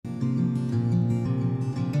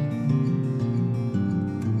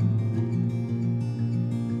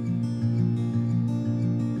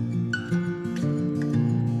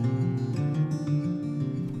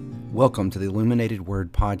Welcome to the Illuminated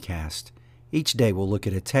Word Podcast. Each day we'll look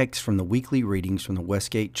at a text from the weekly readings from the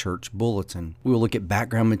Westgate Church Bulletin. We will look at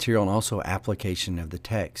background material and also application of the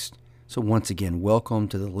text. So once again, welcome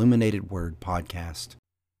to the Illuminated Word Podcast.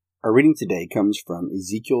 Our reading today comes from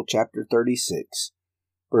Ezekiel chapter 36,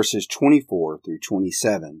 verses 24 through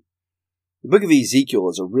 27. The book of Ezekiel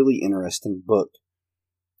is a really interesting book.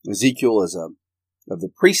 Ezekiel is of the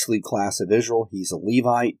priestly class of Israel. He's a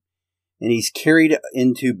Levite, and he's carried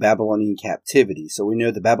into Babylonian captivity. So we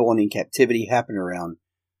know the Babylonian captivity happened around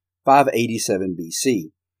 587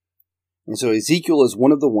 BC. And so Ezekiel is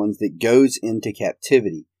one of the ones that goes into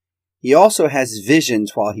captivity. He also has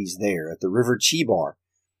visions while he's there at the river Chebar.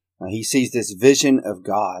 He sees this vision of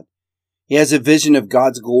God. He has a vision of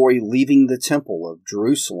God's glory leaving the temple of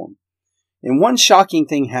Jerusalem. And one shocking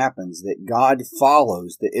thing happens, that God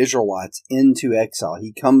follows the Israelites into exile.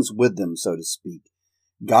 He comes with them, so to speak.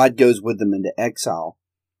 God goes with them into exile.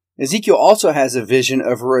 Ezekiel also has a vision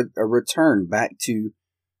of a return back to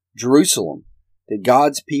Jerusalem, that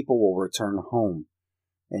God's people will return home,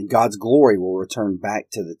 and God's glory will return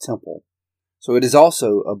back to the temple. So it is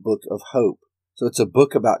also a book of hope. So it's a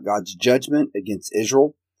book about God's judgment against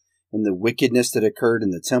Israel and the wickedness that occurred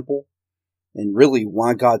in the temple, and really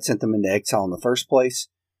why God sent them into exile in the first place.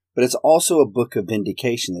 But it's also a book of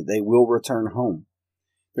vindication, that they will return home.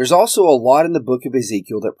 There's also a lot in the book of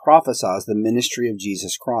Ezekiel that prophesies the ministry of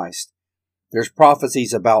Jesus Christ. There's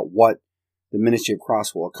prophecies about what the ministry of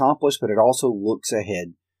Christ will accomplish, but it also looks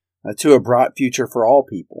ahead to a bright future for all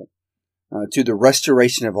people, to the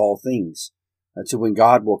restoration of all things, to when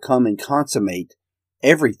God will come and consummate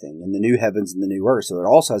everything in the new heavens and the new earth. So it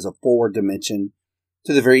also has a forward dimension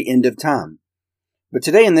to the very end of time. But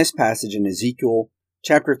today in this passage in Ezekiel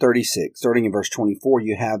chapter 36, starting in verse 24,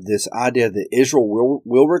 you have this idea that Israel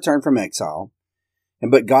will return from exile,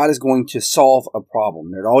 but God is going to solve a problem.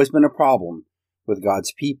 There had always been a problem with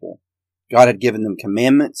God's people. God had given them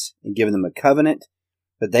commandments and given them a covenant,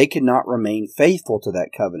 but they could not remain faithful to that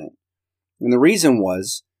covenant. And the reason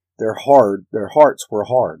was their hearts were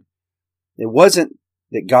hard. It wasn't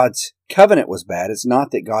that God's covenant was bad. It's not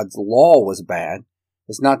that God's law was bad.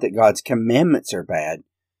 It's not that God's commandments are bad.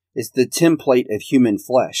 It's the template of human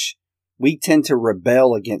flesh. We tend to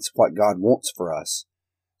rebel against what God wants for us.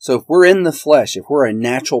 So if we're in the flesh, if we're a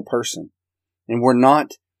natural person, and we're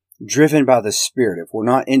not driven by the Spirit, if we're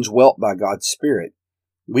not indwelt by God's Spirit,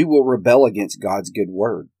 we will rebel against God's good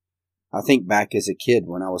word. I think back as a kid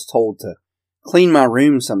when I was told to clean my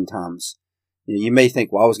room sometimes. You may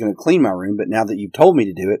think, well, I was going to clean my room, but now that you've told me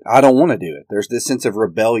to do it, I don't want to do it. There's this sense of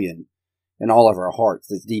rebellion in all of our hearts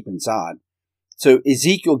that's deep inside. So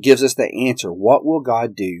Ezekiel gives us the answer. What will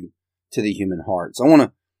God do to the human heart? So I want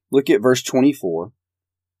to look at verse 24,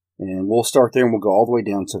 and we'll start there and we'll go all the way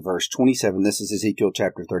down to verse 27. This is Ezekiel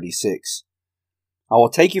chapter 36. I will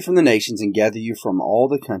take you from the nations and gather you from all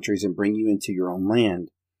the countries and bring you into your own land.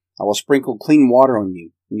 I will sprinkle clean water on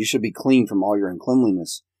you, and you shall be clean from all your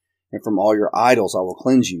uncleanliness, and from all your idols I will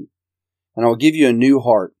cleanse you. And I will give you a new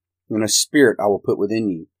heart, and a spirit I will put within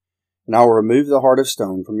you. And I will remove the heart of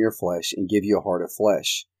stone from your flesh and give you a heart of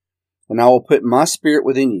flesh. And I will put my spirit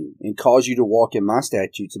within you and cause you to walk in my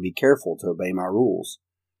statutes and be careful to obey my rules.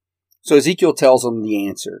 So Ezekiel tells them the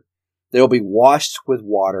answer. They will be washed with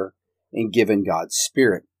water and given God's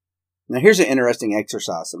Spirit. Now here's an interesting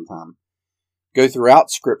exercise sometime. Go throughout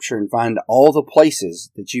Scripture and find all the places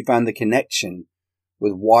that you find the connection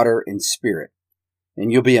with water and Spirit.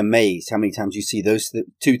 And you'll be amazed how many times you see those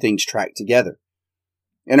two things tracked together.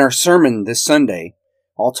 In our sermon this Sunday,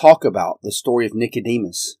 I'll talk about the story of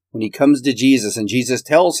Nicodemus when he comes to Jesus and Jesus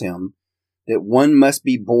tells him that one must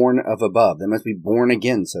be born of above. They must be born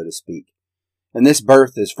again, so to speak. And this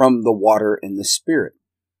birth is from the water and the Spirit.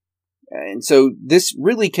 And so this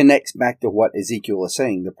really connects back to what Ezekiel is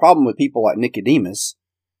saying. The problem with people like Nicodemus,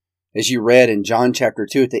 as you read in John chapter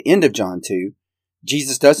 2, at the end of John 2,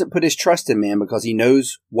 Jesus doesn't put his trust in man because he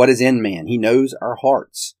knows what is in man. He knows our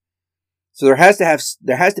hearts. So there has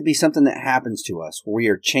to be something that happens to us where we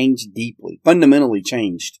are changed deeply, fundamentally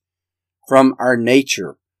changed from our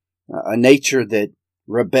nature, a nature that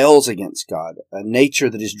rebels against God, a nature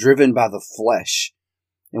that is driven by the flesh.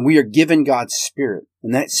 And we are given God's Spirit,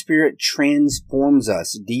 and that Spirit transforms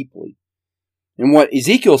us deeply. And what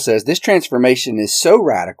Ezekiel says, this transformation is so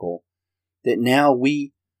radical that now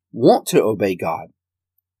we want to obey God.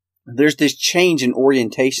 There's this change in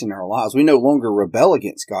orientation in our lives. We no longer rebel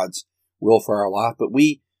against God's will for our life, but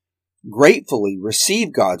we gratefully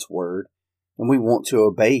receive God's word and we want to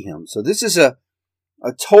obey Him. So this is a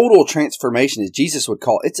total transformation, as Jesus would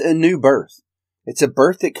call it. It's a new birth. It's a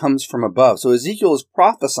birth that comes from above. So Ezekiel is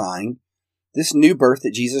prophesying this new birth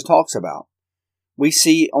that Jesus talks about. We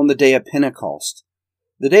see on the day of Pentecost.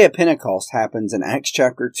 The day of Pentecost happens in Acts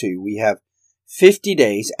chapter 2. We have 50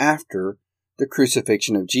 days after the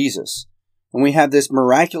crucifixion of Jesus. And we have this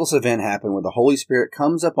miraculous event happen where the Holy Spirit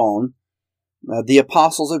comes upon the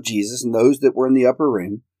apostles of Jesus and those that were in the upper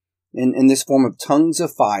room in this form of tongues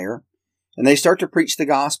of fire. And they start to preach the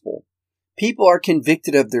gospel. People are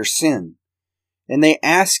convicted of their sin. And they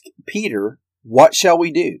ask Peter, what shall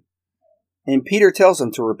we do? And Peter tells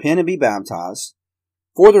them to repent and be baptized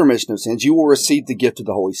for the remission of sins. You will receive the gift of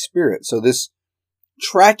the Holy Spirit. So this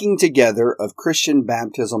tracking together of Christian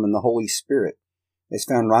baptism and the Holy Spirit is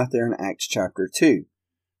found right there in Acts chapter 2.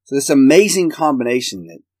 So this amazing combination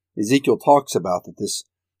that Ezekiel talks about, that this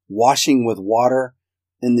washing with water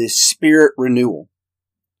and this spirit renewal.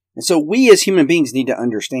 And so we as human beings need to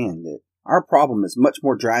understand that our problem is much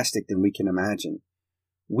more drastic than we can imagine.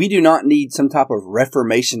 We do not need some type of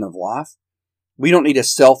reformation of life. We don't need a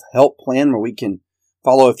self-help plan where we can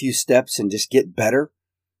follow a few steps and just get better.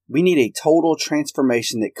 We need a total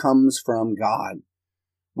transformation that comes from God.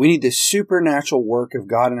 We need the supernatural work of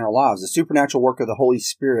God in our lives, the supernatural work of the Holy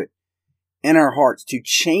Spirit in our hearts to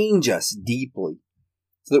change us deeply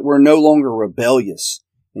so that we're no longer rebellious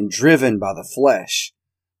and driven by the flesh,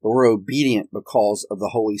 but we're obedient because of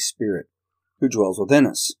the Holy Spirit who dwells within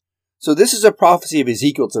us. So this is a prophecy of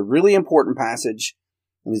Ezekiel. It's a really important passage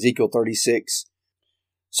in Ezekiel 36.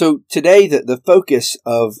 So today the focus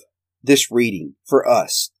of this reading for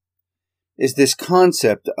us is this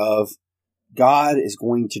concept of God is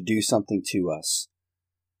going to do something to us.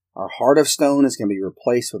 Our heart of stone is going to be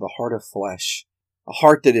replaced with a heart of flesh, a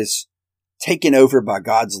heart that is taken over by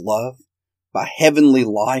God's love, by heavenly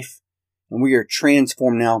life, and we are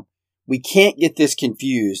transformed. Now, we can't get this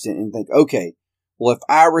confused and think, okay, well, if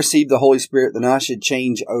I receive the Holy Spirit, then I should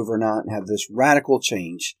change overnight and have this radical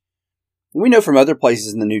change. And we know from other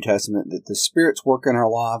places in the New Testament that the Spirit's work in our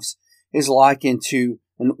lives is likened to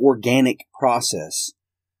an organic process,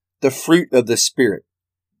 the fruit of the Spirit.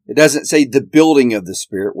 It doesn't say the building of the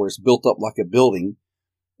Spirit, where it's built up like a building.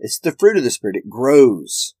 It's the fruit of the Spirit. It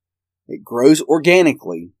grows. It grows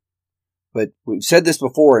organically. But we've said this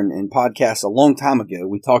before in podcasts a long time ago.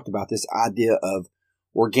 We talked about this idea of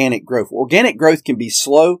organic growth. Organic growth can be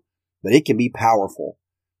slow, but it can be powerful.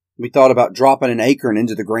 We thought about dropping an acorn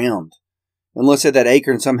into the ground. And let's say that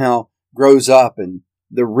acorn somehow grows up and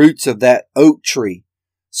the roots of that oak tree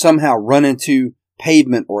somehow run into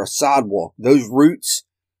pavement or a sidewalk. Those roots,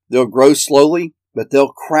 they'll grow slowly, but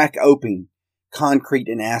they'll crack open concrete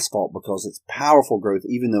and asphalt because it's powerful growth,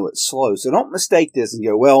 even though it's slow. So don't mistake this and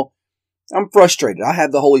go, well, I'm frustrated. I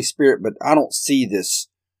have the Holy Spirit, but I don't see this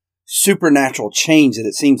supernatural change that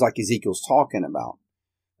it seems like Ezekiel's talking about.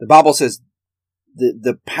 The Bible says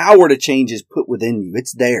the power to change is put within you.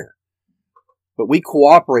 It's there. But we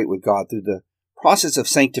cooperate with God through the process of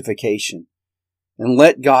sanctification and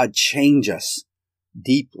let God change us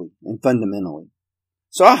deeply and fundamentally.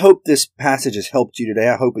 So I hope this passage has helped you today.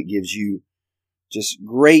 I hope it gives you just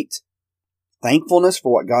great thankfulness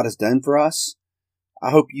for what God has done for us. I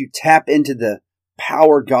hope you tap into the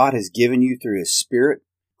power God has given you through His Spirit.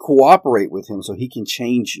 Cooperate with Him so He can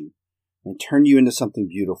change you and turn you into something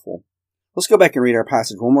beautiful. Let's go back and read our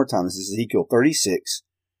passage one more time. This is Ezekiel 36,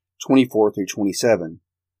 24 through 27.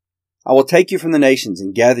 I will take you from the nations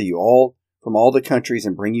and gather you all from all the countries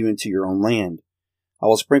and bring you into your own land. I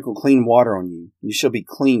will sprinkle clean water on you. You shall be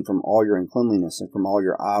clean from all your uncleanliness, and from all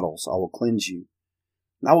your idols I will cleanse you.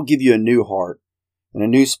 And I will give you a new heart, and a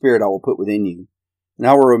new spirit I will put within you. And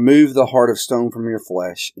I will remove the heart of stone from your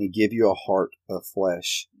flesh, and give you a heart of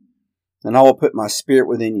flesh. And I will put my spirit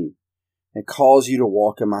within you, and cause you to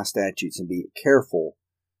walk in my statutes, and be careful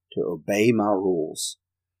to obey my rules.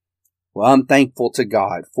 Well, I'm thankful to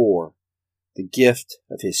God for the gift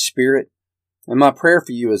of His Spirit. And my prayer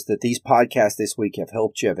for you is that these podcasts this week have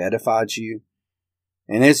helped you, have edified you.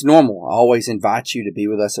 And as normal, I always invite you to be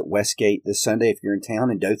with us at Westgate this Sunday if you're in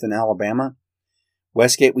town in Dothan, Alabama.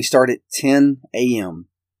 Westgate, we start at 10 a.m.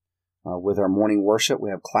 With our morning worship.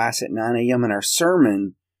 We have class at 9 a.m. And our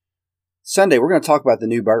sermon Sunday, we're going to talk about the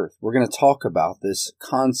new birth. We're going to talk about this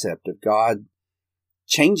concept of God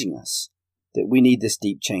changing us, that we need this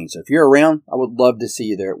deep change. So if you're around, I would love to see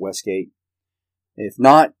you there at Westgate. If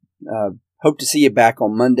not, hope to see you back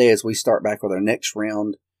on Monday as we start back with our next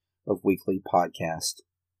round of weekly podcast.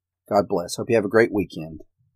 God bless. Hope you have a great weekend.